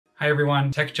Hi everyone,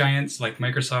 tech giants like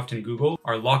Microsoft and Google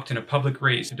are locked in a public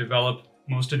race to develop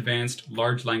most advanced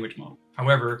large language model.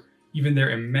 However, even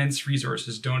their immense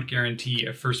resources don't guarantee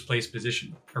a first place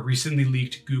position. A recently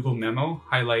leaked Google memo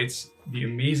highlights the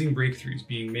amazing breakthroughs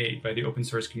being made by the open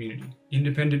source community.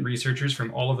 Independent researchers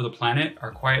from all over the planet are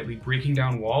quietly breaking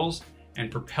down walls and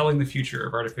propelling the future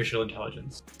of artificial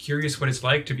intelligence. Curious what it's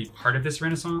like to be part of this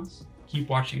renaissance? Keep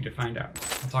watching to find out.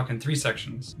 I'll talk in 3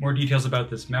 sections. More details about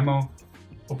this memo,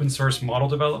 open source model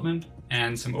development,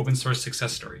 and some open source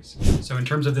success stories. So in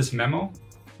terms of this memo,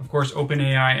 of course,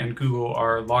 OpenAI and Google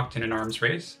are locked in an arms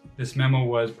race. This memo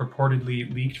was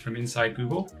purportedly leaked from inside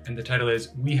Google, and the title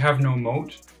is "We Have No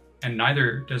Moat, and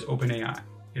Neither Does OpenAI."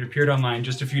 It appeared online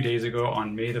just a few days ago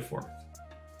on May the 4th.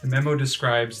 The memo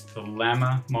describes the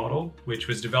LLaMA model, which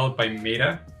was developed by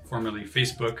Meta, formerly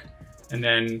Facebook, and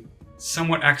then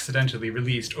somewhat accidentally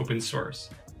released open source.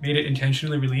 Meta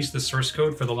intentionally released the source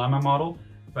code for the LLaMA model,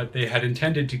 but they had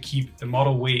intended to keep the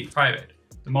model weight private.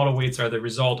 The model weights are the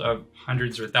result of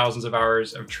hundreds or thousands of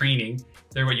hours of training.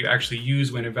 They're what you actually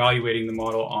use when evaluating the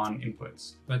model on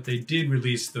inputs. But they did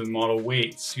release the model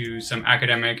weights to some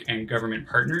academic and government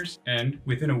partners, and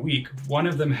within a week, one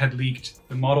of them had leaked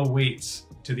the model weights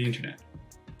to the internet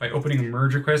by opening a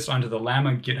merge request onto the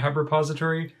LLaMA GitHub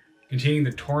repository containing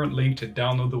the torrent link to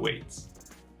download the weights.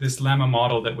 This LLaMA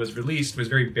model that was released was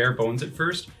very bare bones at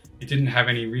first. It didn't have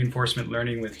any reinforcement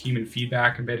learning with human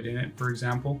feedback embedded in it, for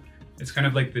example. It's kind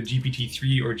of like the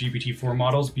GPT-3 or GPT-4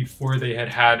 models before they had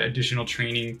had additional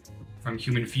training from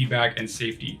human feedback and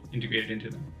safety integrated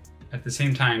into them. At the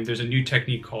same time, there's a new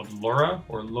technique called LoRA,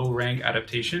 or low rank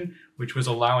adaptation, which was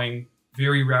allowing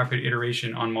very rapid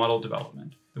iteration on model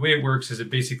development. The way it works is it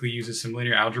basically uses some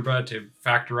linear algebra to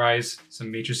factorize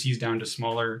some matrices down to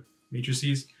smaller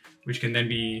matrices, which can then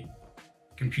be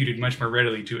computed much more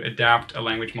readily to adapt a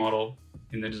language model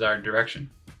in the desired direction.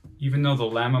 Even though the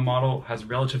LLaMA model has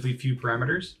relatively few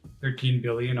parameters, 13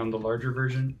 billion on the larger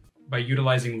version, by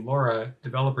utilizing LoRA,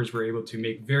 developers were able to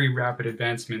make very rapid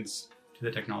advancements to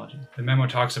the technology. The memo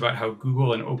talks about how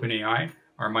Google and OpenAI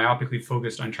are myopically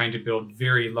focused on trying to build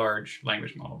very large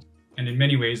language models. And in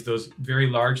many ways, those very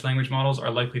large language models are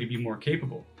likely to be more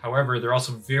capable. However, they're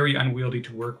also very unwieldy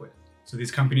to work with. So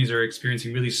these companies are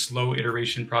experiencing really slow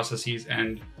iteration processes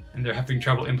and they're having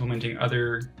trouble implementing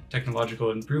other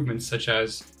technological improvements, such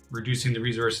as reducing the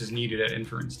resources needed at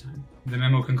inference time. The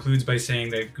memo concludes by saying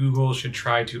that Google should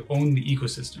try to own the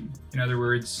ecosystem. In other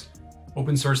words,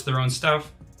 open source their own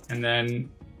stuff and then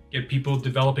get people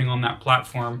developing on that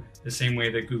platform the same way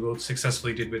that Google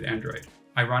successfully did with Android.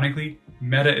 Ironically,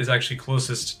 Meta is actually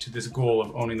closest to this goal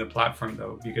of owning the platform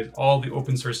though, because all the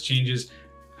open source changes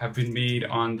have been made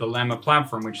on the LLaMA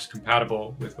platform, which is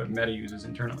compatible with what Meta uses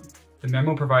internally. The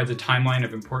memo provides a timeline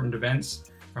of important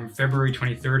events from February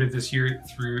 23rd of this year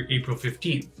through April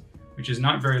 15th, which is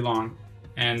not very long,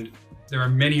 and there are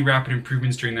many rapid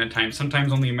improvements during that time,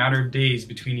 sometimes only a matter of days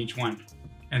between each one.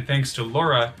 And thanks to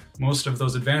LoRA, most of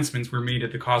those advancements were made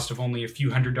at the cost of only a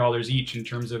few $100s each in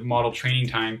terms of model training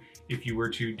time if you were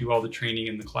to do all the training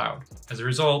in the cloud. As a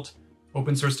result,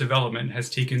 open source development has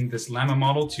taken this LLaMA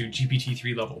model to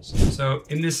GPT-3 levels. So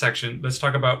in this section, let's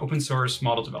talk about open source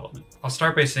model development. I'll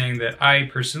start by saying that I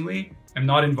personally am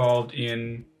not involved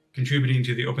in contributing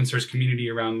to the open source community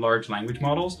around large language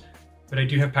models, but I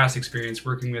do have past experience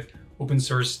working with open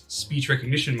source speech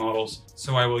recognition models,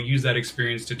 so I will use that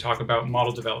experience to talk about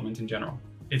model development in general.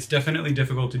 It's definitely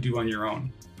difficult to do on your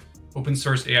own. Open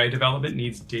source AI development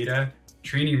needs data,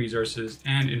 training resources,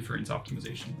 and inference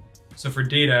optimization. So for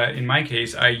data, in my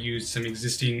case, I used some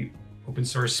existing open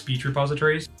source speech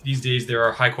repositories. These days, there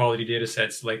are high quality data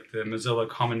sets like the Mozilla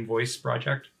Common Voice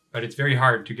project, but it's very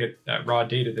hard to get that raw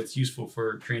data that's useful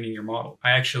for training your model.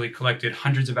 I actually collected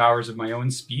hundreds of hours of my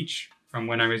own speech from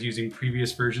when I was using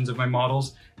previous versions of my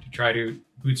models to try to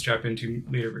bootstrap into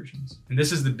later versions. And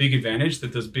this is the big advantage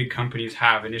that those big companies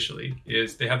have initially,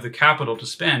 is they have the capital to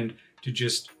spend to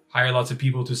just hire lots of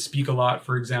people to speak a lot,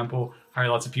 for example, hire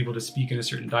lots of people to speak in a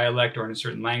certain dialect or in a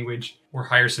certain language, or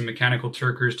hire some mechanical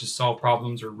Turkers to solve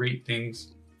problems or rate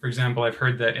things. For example, I've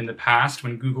heard that in the past,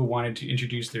 when Google wanted to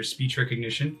introduce their speech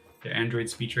recognition, their Android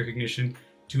speech recognition,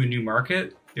 to a new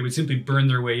market, they would simply burn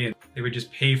their way in. They would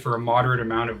just pay for a moderate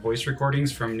amount of voice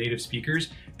recordings from native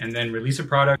speakers and then release a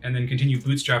product and then continue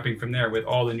bootstrapping from there with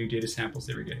all the new data samples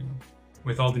they were getting,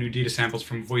 with all the new data samples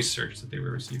from voice search that they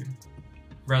were receiving.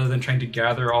 Rather than trying to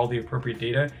gather all the appropriate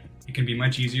data, it can be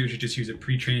much easier to just use a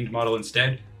pre-trained model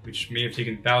instead, which may have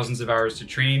taken thousands of hours to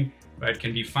train, but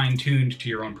can be fine-tuned to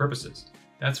your own purposes.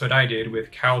 That's what I did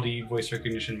with Caldi voice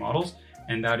recognition models,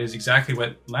 and that is exactly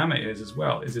what LLaMA is as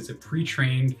well, is it's a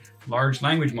pre-trained large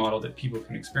language model that people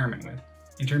can experiment with.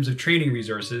 In terms of training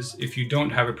resources, if you don't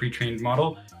have a pre-trained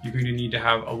model, you're going to need to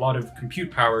have a lot of compute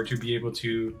power to be able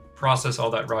to process all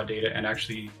that raw data and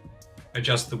actually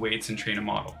adjust the weights and train a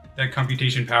model. That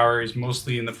computation power is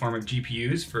mostly in the form of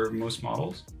GPUs for most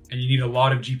models, and you need a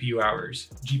lot of GPU hours.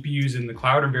 GPUs in the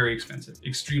cloud are very expensive,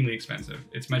 extremely expensive.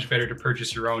 It's much better to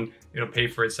purchase your own. It'll pay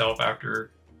for itself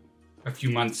after a few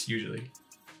months usually,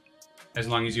 as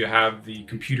long as you have the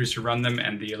computers to run them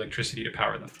and the electricity to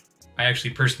power them. I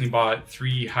actually personally bought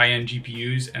 3 high-end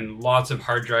GPUs and lots of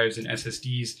hard drives and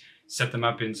SSDs, set them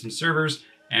up in some servers,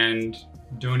 and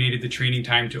donated the training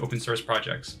time to open source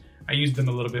projects. I used them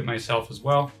a little bit myself as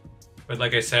well, but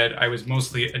like I said, I was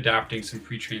mostly adapting some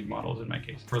pre-trained models in my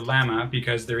case. For LLaMA,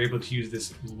 because they're able to use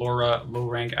this LoRA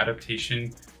low-rank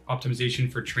adaptation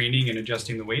optimization for training and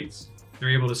adjusting the weights, they're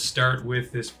able to start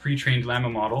with this pre-trained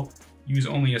LLaMA model, use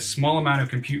only a small amount of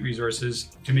compute resources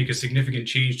to make a significant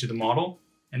change to the model,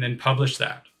 and then publish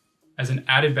that. As an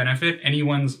added benefit,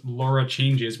 anyone's LoRA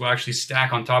changes will actually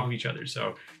stack on top of each other.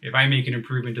 So if I make an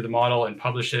improvement to the model and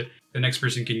publish it, the next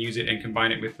person can use it and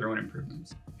combine it with their own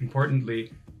improvements.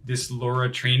 Importantly, this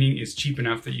LoRA training is cheap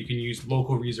enough that you can use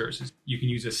local resources. You can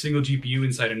use a single GPU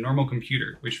inside a normal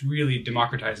computer, which really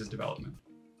democratizes development.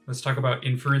 Let's talk about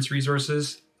inference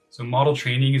resources. So model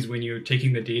training is when you're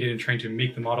taking the data and trying to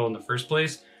make the model in the first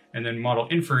place. And then model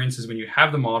inference is when you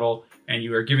have the model and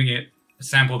you are giving it a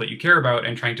sample that you care about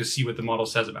and trying to see what the model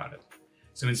says about it.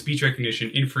 So in speech recognition,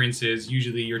 inference is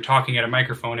usually you're talking at a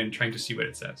microphone and trying to see what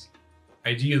it says.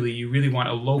 Ideally, you really want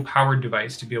a low-powered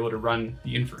device to be able to run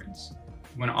the inference.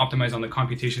 You want to optimize on the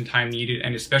computation time needed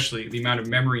and especially the amount of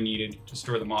memory needed to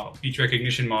store the model. Speech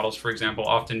recognition models, for example,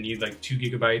 often need like 2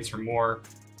 gigabytes or more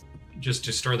just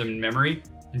to store them in memory.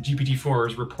 And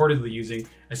GPT-4 is reportedly using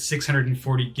a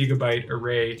 640 gigabyte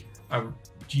array of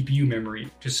GPU memory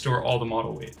to store all the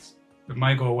model weights. But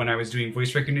my goal when I was doing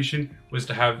voice recognition was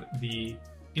to have the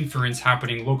inference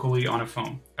happening locally on a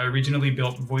phone. I originally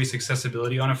built voice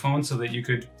accessibility on a phone so that you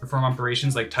could perform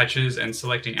operations like touches and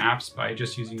selecting apps by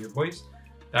just using your voice.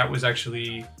 That was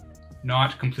actually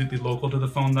not completely local to the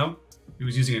phone though. It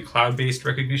was using a cloud-based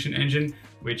recognition engine,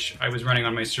 which I was running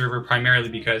on my server primarily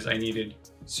because I needed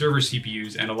server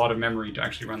CPUs and a lot of memory to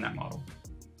actually run that model.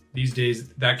 These days,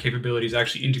 that capability is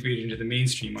actually integrated into the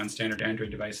mainstream on standard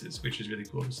Android devices, which is really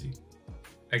cool to see.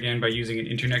 Again, by using an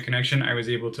internet connection, I was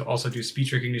able to also do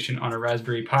speech recognition on a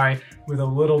Raspberry Pi with a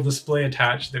little display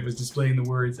attached that was displaying the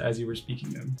words as you were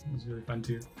speaking them. It was really fun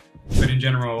too. But in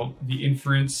general, the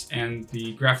inference and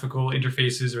the graphical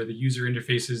interfaces or the user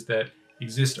interfaces that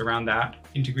exist around that,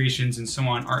 integrations and so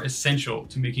on, are essential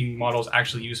to making models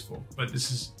actually useful. But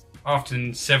this is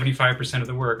often 75% of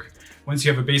the work. Once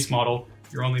you have a base model,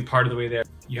 you're only part of the way there.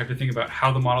 You have to think about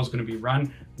how the model is going to be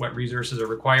run, what resources are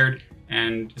required,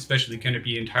 and especially can it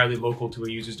be entirely local to a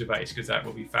user's device, because that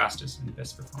will be fastest and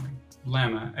best performing.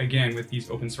 LLaMA, again, with these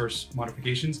open source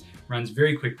modifications, runs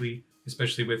very quickly,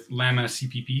 especially with LLaMA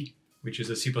CPP, which is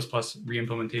a C++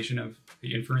 re-implementation of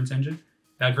the inference engine.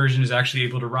 That version is actually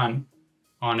able to run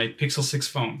on a Pixel 6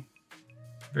 phone.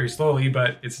 Very slowly,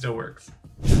 but it still works.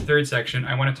 In the third section,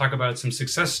 I want to talk about some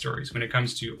success stories when it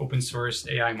comes to open source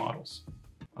AI models.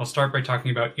 I'll start by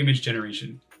talking about image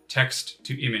generation, text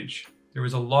to image. There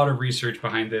was a lot of research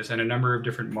behind this and a number of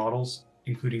different models,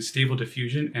 including Stable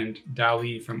Diffusion and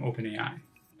DALL-E from OpenAI.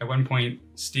 At one point,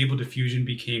 Stable Diffusion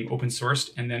became open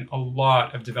sourced, and then a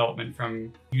lot of development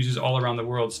from users all around the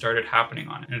world started happening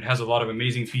on it. And it has a lot of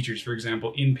amazing features, for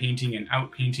example, in painting and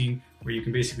out painting, where you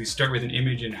can basically start with an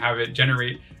image and have it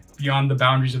generate beyond the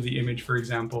boundaries of the image, for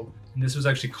example. And this was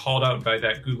actually called out by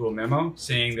that Google memo,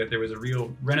 saying that there was a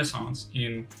real renaissance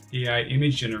in AI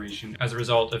image generation as a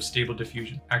result of Stable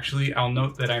Diffusion. Actually, I'll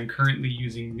note that I'm currently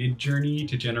using Midjourney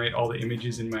to generate all the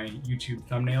images in my YouTube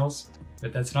thumbnails,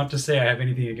 but that's not to say I have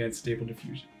anything against Stable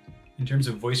Diffusion. In terms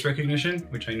of voice recognition,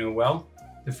 which I know well,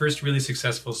 the first really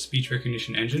successful speech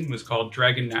recognition engine was called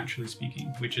Dragon Naturally Speaking,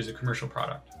 which is a commercial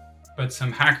product. But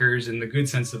some hackers, in the good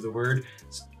sense of the word,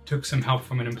 took some help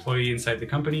from an employee inside the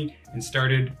company and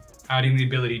started adding the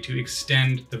ability to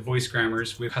extend the voice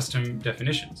grammars with custom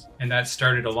definitions. And that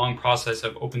started a long process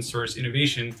of open source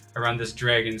innovation around this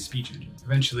Dragon speech engine.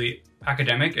 Eventually,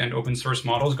 academic and open source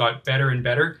models got better and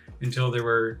better until there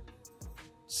were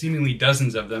seemingly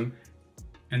dozens of them.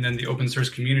 And then the open source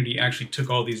community actually took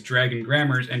all these Dragon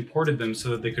grammars and ported them so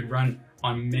that they could run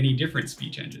on many different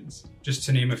speech engines. Just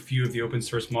to name a few of the open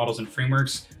source models and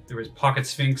frameworks, there was Pocket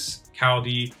Sphinx,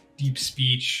 Caldi, Deep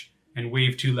Speech, and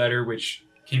Wave 2 Letter, which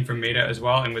came from Meta as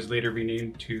well and was later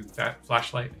renamed to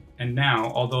Flashlight. And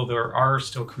now, although there are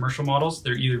still commercial models,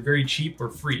 they're either very cheap or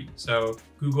free. So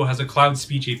Google has a cloud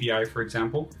speech API, for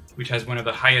example, which has one of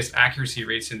the highest accuracy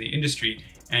rates in the industry,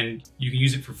 and you can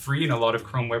use it for free in a lot of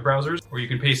Chrome web browsers, or you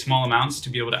can pay small amounts to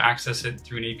be able to access it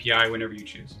through an API whenever you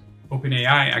choose.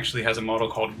 OpenAI actually has a model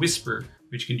called Whisper,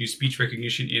 which can do speech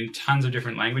recognition in tons of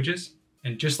different languages.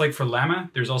 And just like for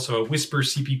LLaMA, there's also a Whisper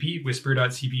CPP,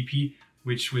 whisper.cpp,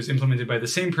 which was implemented by the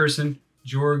same person,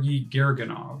 Georgy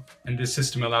Gerganov. And this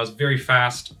system allows very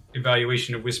fast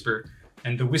evaluation of Whisper,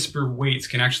 and the Whisper weights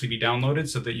can actually be downloaded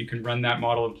so that you can run that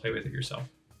model and play with it yourself.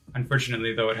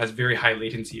 Unfortunately, though, it has very high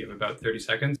latency of about 30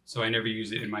 seconds, so I never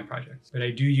use it in my projects. But I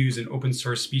do use an open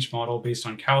source speech model based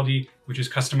on Kaldi, which is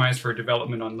customized for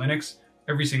development on Linux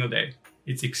every single day.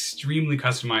 It's extremely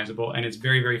customizable, and it's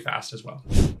very, very fast as well.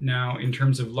 Now, in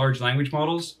terms of large language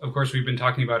models, of course, we've been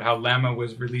talking about how LLaMA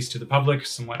was released to the public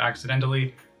somewhat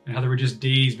accidentally, and how there were just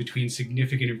days between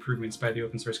significant improvements by the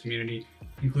open source community,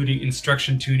 including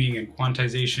instruction tuning and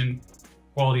quantization,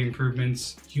 quality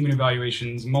improvements, human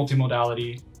evaluations,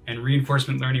 multimodality, and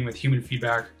reinforcement learning with human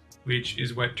feedback, which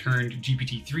is what turned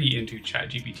GPT-3 into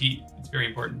ChatGPT. It's very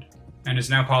important. And it's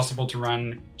now possible to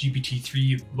run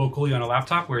GPT-3 locally on a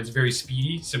laptop where it's very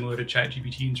speedy, similar to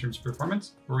ChatGPT in terms of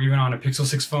performance, or even on a Pixel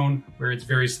 6 phone where it's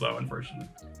very slow, unfortunately.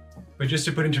 But just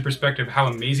to put into perspective how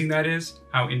amazing that is,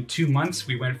 how in 2 months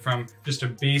we went from just a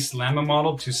base LLaMA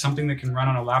model to something that can run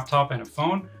on a laptop and a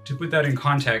phone. To put that in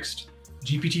context,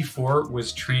 GPT-4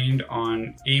 was trained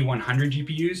on A100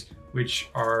 GPUs, which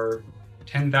are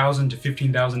 $10,000 to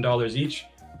 $15,000 each,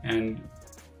 and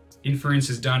inference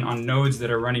is done on nodes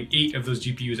that are running 8 of those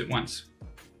GPUs at once,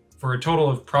 for a total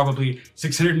of probably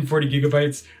 640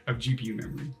 gigabytes of GPU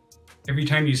memory. Every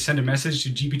time you send a message to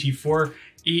GPT-4,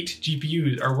 8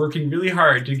 GPUs are working really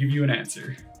hard to give you an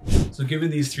answer. So given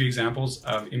these 3 examples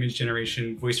of image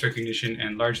generation, voice recognition,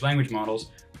 and large language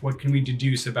models, what can we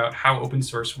deduce about how open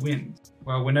source wins?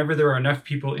 Well, whenever there are enough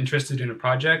people interested in a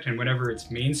project and whenever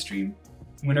it's mainstream,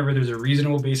 whenever there's a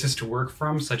reasonable basis to work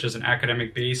from, such as an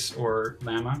academic base or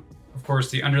LLaMA, of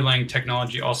course, the underlying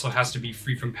technology also has to be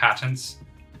free from patents,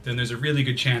 then there's a really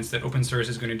good chance that open source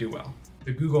is going to do well.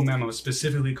 The Google memo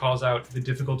specifically calls out the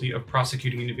difficulty of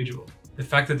prosecuting individuals. The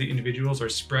fact that the individuals are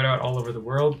spread out all over the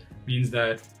world means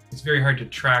that it's very hard to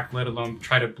track, let alone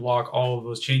try to block all of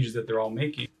those changes that they're all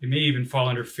making. It may even fall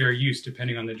under fair use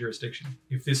depending on the jurisdiction.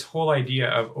 If this whole idea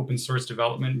of open source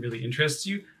development really interests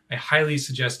you, I highly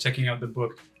suggest checking out the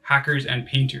book Hackers and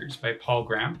Painters by Paul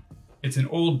Graham. It's an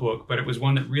old book, but it was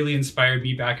one that really inspired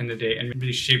me back in the day and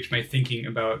really shaped my thinking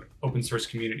about open source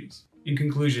communities. In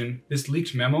conclusion, this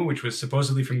leaked memo, which was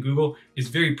supposedly from Google, is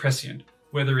very prescient.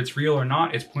 Whether it's real or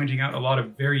not, it's pointing out a lot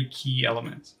of very key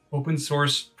elements. Open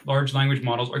source large language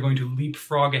models are going to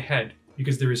leapfrog ahead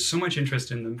because there is so much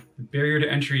interest in them, the barrier to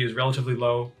entry is relatively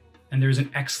low, and there's an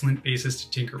excellent basis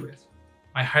to tinker with.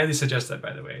 I highly suggest that,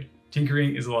 by the way.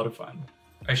 Tinkering is a lot of fun.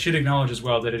 I should acknowledge as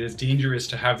well that it is dangerous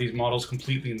to have these models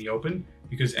completely in the open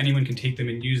because anyone can take them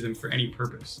and use them for any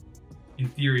purpose. In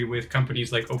theory, with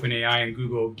companies like OpenAI and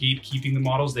Google gatekeeping the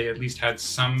models, they at least had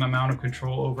some amount of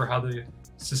control over how the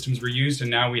systems were used, and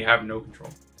now we have no control.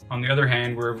 On the other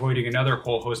hand, we're avoiding another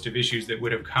whole host of issues that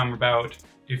would have come about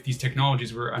if these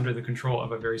technologies were under the control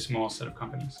of a very small set of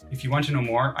companies. If you want to know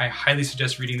more, I highly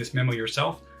suggest reading this memo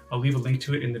yourself. I'll leave a link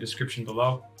to it in the description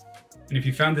below. And if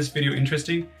you found this video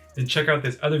interesting, then check out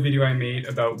this other video I made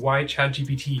about why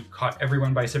ChatGPT caught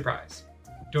everyone by surprise.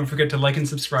 Don't forget to like and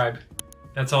subscribe.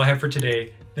 That's all I have for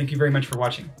today. Thank you very much for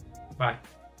watching. Bye.